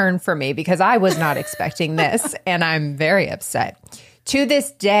takes a turn for me because I was not expecting this, and I'm very upset. To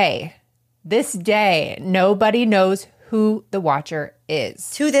this day, nobody knows who the Watcher is.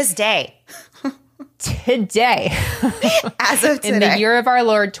 To this day. Today. As of today. In the year of our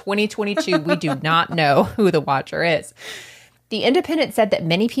Lord 2022, we do not know who the Watcher is. The Independent said that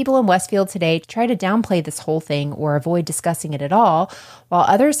many people in Westfield today try to downplay this whole thing or avoid discussing it at all, while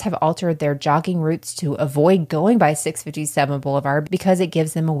others have altered their jogging routes to avoid going by 657 Boulevard because it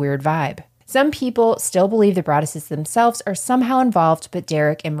gives them a weird vibe. Some people still believe the Broadduses themselves are somehow involved, but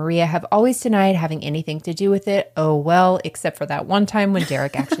Derek and Maria have always denied having anything to do with it. Oh, well, except for that one time when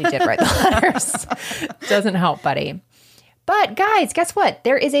Derek actually did write the letters. Doesn't help, buddy. But guys, guess what?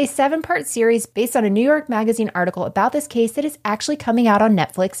 There is a 7-part series based on a New York Magazine article about this case that is actually coming out on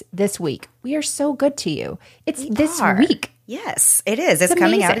Netflix this week. We are so good to you. It's this week. Yes, it is. It's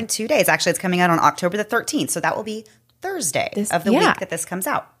coming out in 2 days. Actually, it's coming out on October the 13th. So that will be Thursday of the week that this comes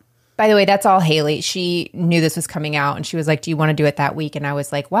out. By the way, that's all Haley. She knew this was coming out and she was like, do you want to do it that week? And I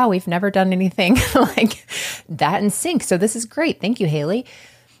was like, wow, we've never done anything like that in sync. So this is great. Thank you, Haley.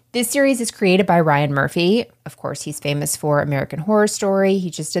 This series is created by Ryan Murphy. Of course, he's famous for American Horror Story. He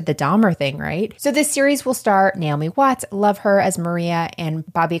just did the Dahmer thing, right? So this series will star Naomi Watts, love her, as Maria, and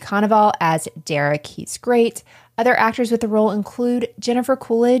Bobby Cannavale as Derek. He's great. Other actors with the role include Jennifer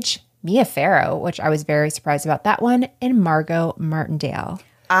Coolidge, Mia Farrow, which I was very surprised about that one, and Margot Martindale.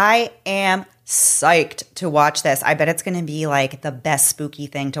 I am psyched to watch this. I bet it's going to be like the best spooky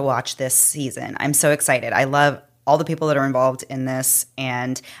thing to watch this season. I'm so excited. I love all the people that are involved in this.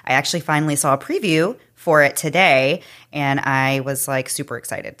 And I actually finally saw a preview for it today. And I was like super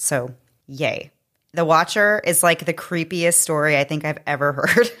excited. So yay. The Watcher is like the creepiest story I think I've ever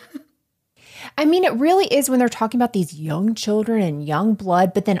heard. I mean, it really is when they're talking about these young children and young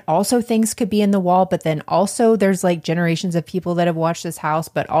blood, but then also things could be in the wall. But then also there's like generations of people that have watched this house,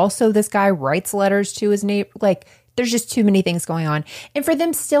 but also this guy writes letters to his neighbor. Like there's just too many things going on. And for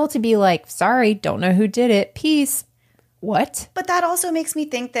them still to be like, sorry, don't know who did it. Peace. What? But that also makes me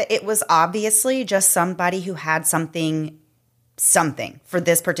think that it was obviously just somebody who had something for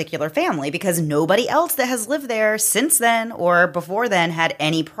this particular family because nobody else that has lived there since then or before then had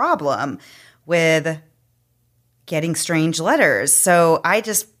any problem with getting strange letters. So I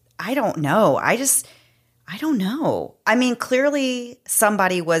don't know. I don't know. I mean, clearly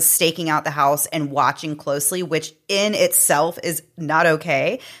somebody was staking out the house and watching closely, which in itself is not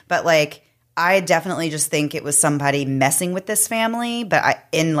okay. But like, I definitely just think it was somebody messing with this family, but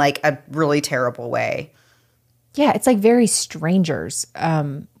in like a really terrible way. Yeah, it's like very Strangers.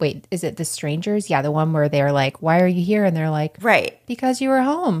 Wait, is it The Strangers? Yeah, the one where they're like, why are you here? And they're like, right. Because you were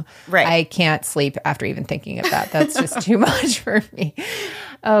home. Right. I can't sleep after even thinking of that. That's just too much for me.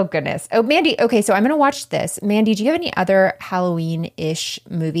 Oh, goodness. Oh, Mandy. Okay, so I'm going to watch this. Mandy, do you have any other Halloween-ish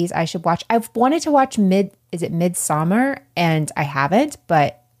movies I should watch? I've wanted to watch Midsommar, and I haven't,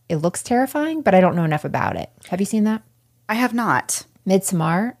 but it looks terrifying, but I don't know enough about it. Have you seen that? I have not.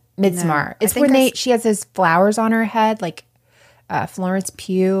 Midsommar. No, it's when she has those flowers on her head, like Florence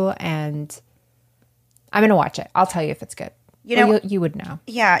Pugh, and I'm going to watch it. I'll tell you if it's good. You would know.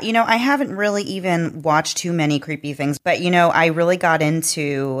 Yeah, I haven't really even watched too many creepy things, but I really got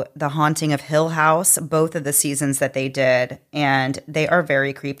into The Haunting of Hill House, both of the seasons that they did, and they are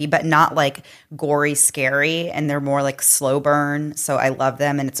very creepy, but not like gory, scary, and they're more like slow burn. So I love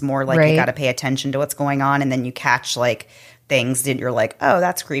them, and it's more like you got to pay attention to what's going on, and then you catch like things that you're like, oh,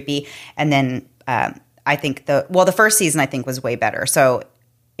 that's creepy. And then I think the first season I think was way better. So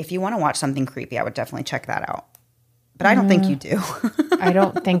if you want to watch something creepy, I would definitely check that out. But I don't think you do. I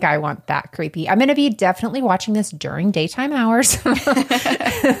don't think I want that creepy. I'm going to be definitely watching this during daytime hours.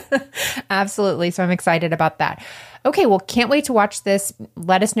 Absolutely. So I'm excited about that. Okay, well, can't wait to watch this.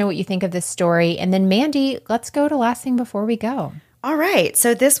 Let us know what you think of this story. And then, Mandy, let's go to Last Thing Before We Go. All right.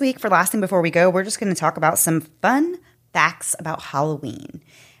 So this week for Last Thing Before We Go, we're just going to talk about some fun facts about Halloween.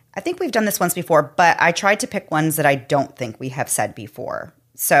 I think we've done this once before, but I tried to pick ones that I don't think we have said before.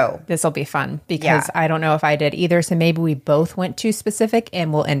 So this will be fun because I don't know if I did either. So maybe we both went too specific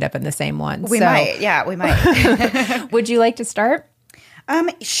and we'll end up in the same one. We might. Yeah, we might. Would you like to start?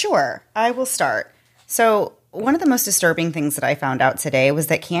 Sure. I will start. So one of the most disturbing things that I found out today was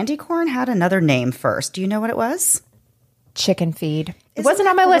that candy corn had another name first. Do you know what it was? Chicken feed. It wasn't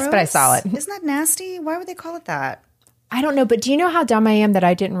on my list, but I saw it. Isn't that nasty? Why would they call it that? I don't know. But do you know how dumb I am that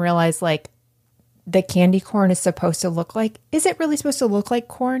I didn't realize the candy corn is supposed to look like? Is it really supposed to look like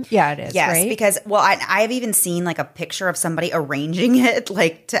corn? Yeah, it is. Yes, right? because I have even seen a picture of somebody arranging it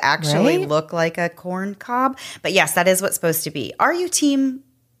to actually look like a corn cob. But yes, that is what's supposed to be. Are you team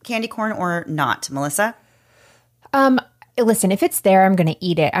candy corn or not, Melissa? Listen, if it's there, I'm going to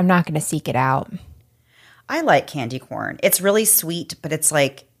eat it. I'm not going to seek it out. I like candy corn. It's really sweet, but it's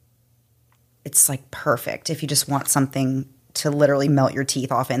perfect if you just want something to literally melt your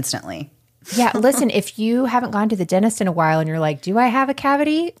teeth off instantly. Yeah, listen, if you haven't gone to the dentist in a while and you're like, do I have a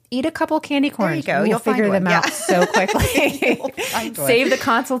cavity? Eat a couple candy corns. There you go. You'll figure them out so quickly. Save the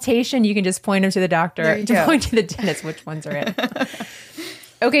consultation. You can just point them to the doctor. Point to the dentist which ones are in.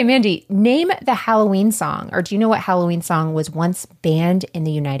 Okay, Mandy, name the Halloween song. Or do you know what Halloween song was once banned in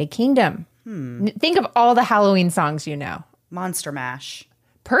the United Kingdom? Think of all the Halloween songs you know. Monster Mash.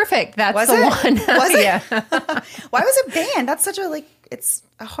 Perfect. That's the one. Was it? Yeah. Why was it banned? That's such it's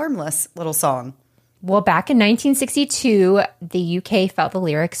a harmless little song. Well, back in 1962, the UK felt the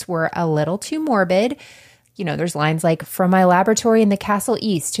lyrics were a little too morbid. You know, there's lines like, from my laboratory in the castle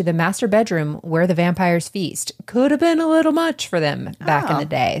east to the master bedroom where the vampires feast. Could have been a little much for them back in the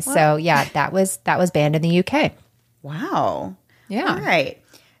day. Well. So yeah, that was banned in the UK. Wow. Yeah. All right.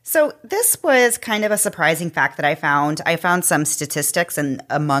 So this was kind of a surprising fact that I found. I found some statistics, and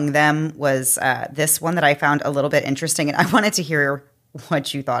among them was this one that I found a little bit interesting, and I wanted to hear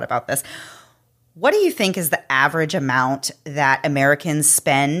what you thought about this. What do you think is the average amount that Americans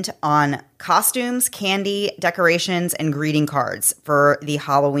spend on costumes, candy, decorations, and greeting cards for the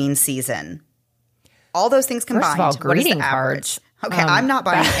Halloween season? All those things combined. First of all, greeting cards. Okay, I'm not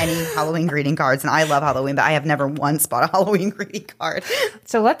buying any Halloween greeting cards, and I love Halloween, but I have never once bought a Halloween greeting card.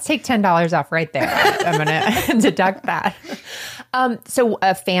 So let's take $10 off right there. I'm going to deduct that. So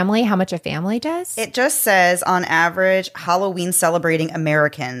a family, how much a family does? It just says, on average, Halloween celebrating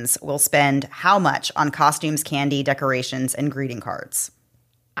Americans will spend how much on costumes, candy, decorations, and greeting cards?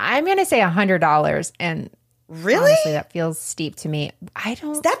 I'm going to say $100, and really? Honestly, that feels steep to me. That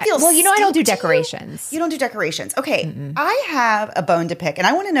feels well, I don't do steep decorations. You don't do decorations. Okay. I have a bone to pick, and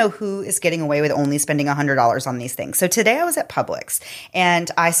I want to know who is getting away with only spending $100 on these things. So today I was at Publix,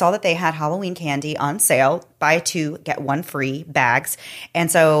 and I saw that they had Halloween candy on sale, buy 2, get 1 free bags. And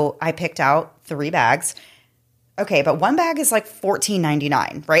so I picked out 3 bags. Okay, but 1 bag is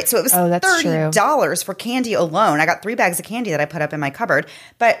 $14.99, right? So it was $30 for candy alone. I got 3 bags of candy that I put up in my cupboard.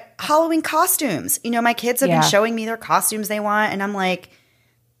 But Halloween costumes, my kids have been showing me their costumes they want, and I'm like,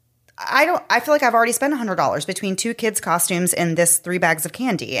 I feel like I've already spent $100 between 2 kids' costumes and this 3 bags of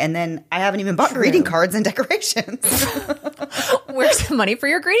candy, and then I haven't even bought greeting cards and decorations. Where's the money for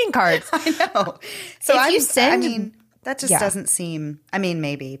your greeting cards? I know. So that just doesn't seem.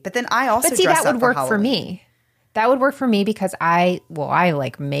 Maybe, but then I also dress up that would for work Halloween. For me. That would work for me because I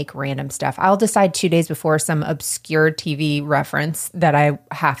make random stuff. I'll decide 2 days before some obscure TV reference that I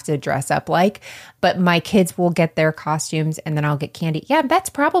have to dress up like, but my kids will get their costumes and then I'll get candy. Yeah, that's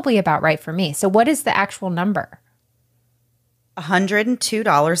probably about right for me. So what is the actual number?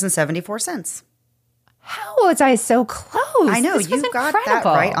 $102.74. How was I so close? I know, you got that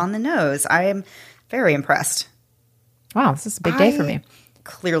right on the nose. I am very impressed. Wow, this is a big day for me.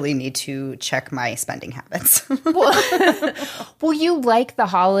 Clearly need to check my spending habits. Well, you like the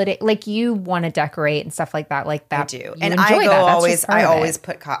holiday, you want to decorate and stuff like that. I do, and I always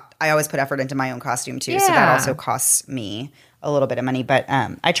put effort into my own costume too. Yeah. So that also costs me a little bit of money, but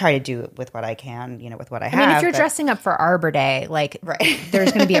I try to do it with what I can, with what I have. If you're dressing up for Arbor Day, right.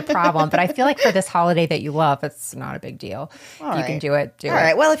 There's going to be a problem. But I feel like for this holiday that you love, it's not a big deal. All you can do it. All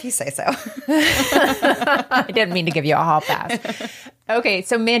right. Well, if you say so. I didn't mean to give you a hall pass. Okay,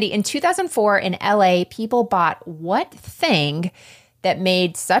 so Mandy, in 2004 in LA, people bought what thing that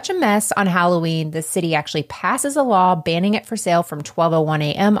made such a mess on Halloween, the city actually passes a law banning it for sale from 12:01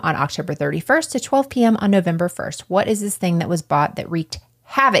 a.m. on October 31st to 12 p.m. on November 1st. What is this thing that was bought that wreaked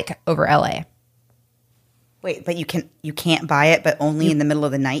havoc over LA? Wait, but you can't buy it, but only in the middle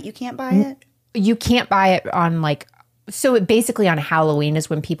of the night you can't buy it? You can't buy it on so it basically on Halloween is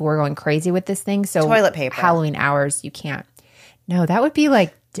when people were going crazy with this thing. So toilet paper. Halloween hours, you can't. No, that would be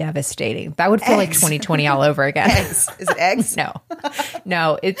devastating. That would feel like 2020 all over again. Eggs. Is it eggs?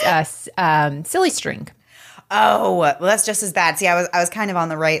 No, it's silly string. Oh, well, that's just as bad. See, I was kind of on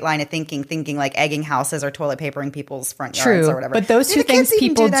the right line of thinking like egging houses or toilet papering people's front yards or whatever. But those two things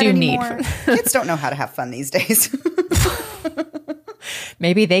people do need. Kids don't know how to have fun these days.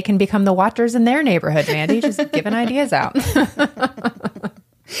 Maybe they can become the watchers in their neighborhood, Mandy. Just giving ideas out.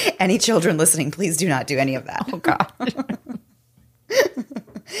 Any children listening, please do not do any of that. Oh, God.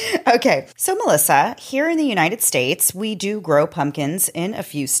 Okay, so Melissa, here in the United States, we do grow pumpkins in a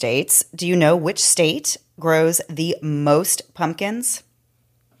few states. Do you know which state grows the most pumpkins?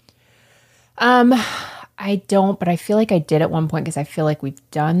 I don't, but I feel like I did at one point because I feel like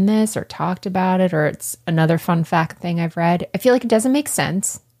we've done this or talked about it, or it's another fun fact thing I've read. I feel like it doesn't make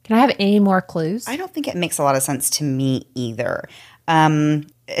sense. Can I have any more clues? I don't think it makes a lot of sense to me either.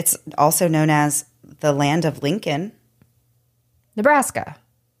 It's also known as the land of Lincoln. Nebraska.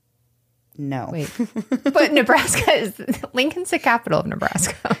 No. Wait. But Nebraska is Lincoln's the capital of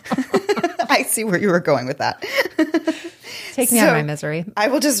Nebraska. I see where you were going with that. Take me out of my misery. I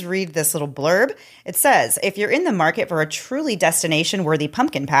will just read this little blurb. It says, if you're in the market for a truly destination-worthy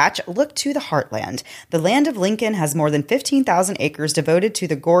pumpkin patch, look to the heartland. The land of Lincoln has more than 15,000 acres devoted to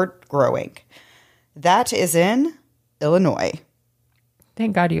the gourd growing. That is in Illinois.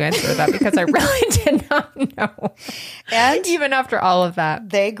 Thank God you answered that because I really did not know. And even after all of that,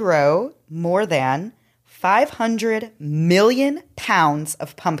 they grow more than 500 million pounds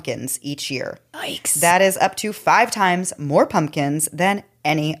of pumpkins each year. Yikes. That is up to 5 times more pumpkins than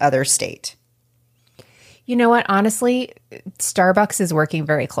any other state. You know what? Honestly, Starbucks is working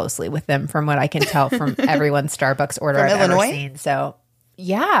very closely with them from what I can tell from everyone's Starbucks order I've ever seen. So,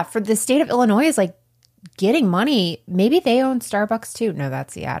 yeah, for the state of Illinois is getting money. Maybe they own Starbucks too. No,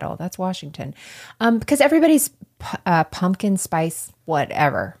 that's Seattle. That's Washington. Because everybody's pumpkin spice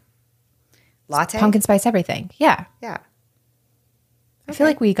whatever. Latte? Pumpkin spice everything. Yeah. Yeah. I feel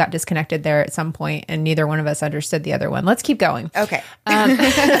like we got disconnected there at some point and neither one of us understood the other one. Let's keep going. Okay.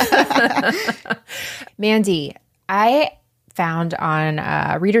 Mandy, I found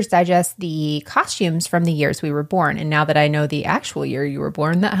on Reader's Digest the costumes from the years we were born. And now that I know the actual year you were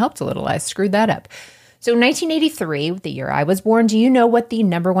born, that helped a little. I screwed that up. So 1983, the year I was born, do you know what the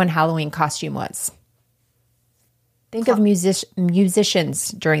number one Halloween costume was? Think of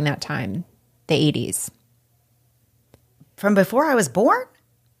musicians during that time, the 80s. From before I was born?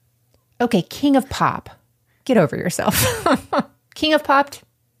 Okay, King of Pop. Get over yourself. King of Pop,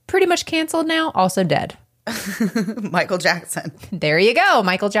 pretty much canceled now, also dead. Michael Jackson. There you go.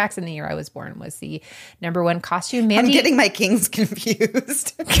 Michael Jackson, the year I was born, was the number one costume. Mandy, I'm getting my kings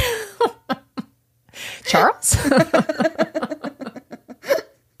confused. Charles?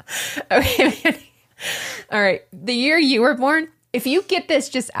 Okay, Mandy. All right. The year you were born, if you get this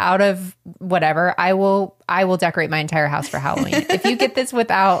just out of whatever, I will decorate my entire house for Halloween. If you get this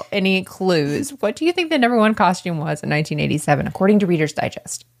without any clues, what do you think the number one costume was in 1987, according to Reader's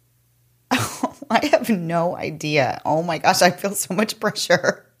Digest? Oh, I have no idea. Oh my gosh, I feel so much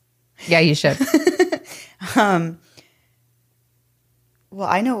pressure. Yeah, you should. Well,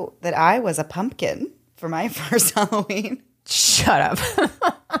 I know that I was a pumpkin for my first Halloween. Shut up.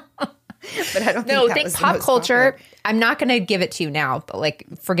 But I don't think pop culture. Popular. I'm not going to give it to you now, but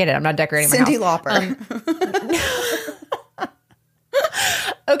forget it. I'm not decorating my house. Cyndi Lauper.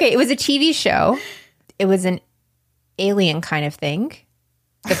 Okay, it was a TV show. It was an alien kind of thing.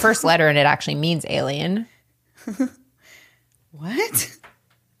 The first letter in it actually means alien. What?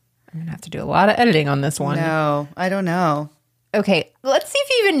 I'm going to have to do a lot of editing on this one. No, I don't know. Okay, let's see if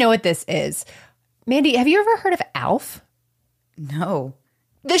you even know what this is. Mandy, have you ever heard of ALF? No.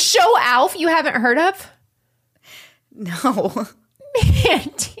 The show ALF you haven't heard of? No.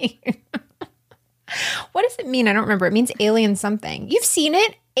 Mandy. What does it mean? I don't remember. It means alien something. You've seen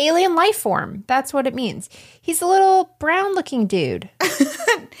it. Alien life form. That's what it means. He's a little brown looking dude.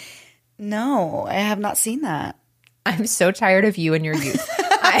 No, I have not seen that. I'm so tired of you and your youth.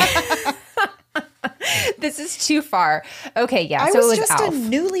 This is too far. Okay, yeah. I so was it was just ALF. a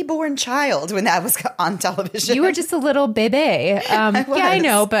newly born child when that was on television. You were just a little baby. Yeah, I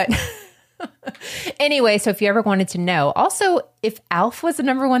know, but Anyway, so if you ever wanted to know, also, if ALF was the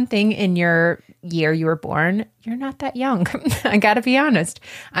number one thing in your year you were born, you're not that young. I got to be honest.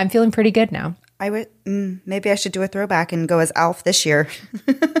 I'm feeling pretty good now. Maybe I should do a throwback and go as ALF this year.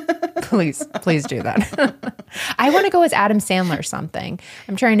 Please do that. I want to go as Adam Sandler or something.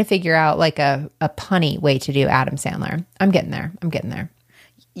 I'm trying to figure out like a punny way to do Adam Sandler. I'm getting there.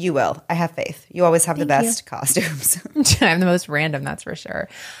 You will. I have faith. You always have the best costumes. I'm the most random, that's for sure.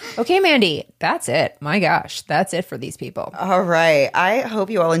 Okay, Mandy, that's it. My gosh, that's it for these people. All right. I hope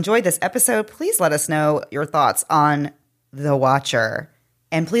you all enjoyed this episode. Please let us know your thoughts on The Watcher.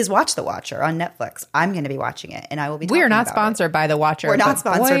 And please watch The Watcher on Netflix. I'm going to be watching it, and I will be talking We are not about sponsored by The Watcher. We're not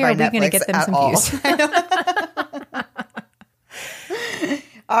sponsored by Netflix. We're going to get them at some all. views.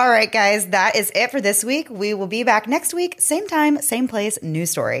 All right, guys, that is it for this week. We will be back next week, same time, same place, new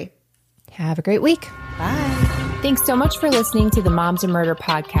story. Have a great week. Bye. Thanks so much for listening to the Moms of Murder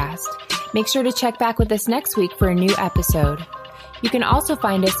podcast. Make sure to check back with us next week for a new episode. You can also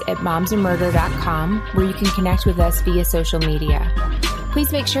find us at momsandmurder.com, where you can connect with us via social media.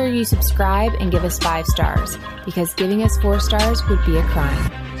 Please make sure you subscribe and give us 5 stars, because giving us 4 stars would be a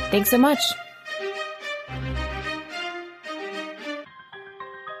crime. Thanks so much.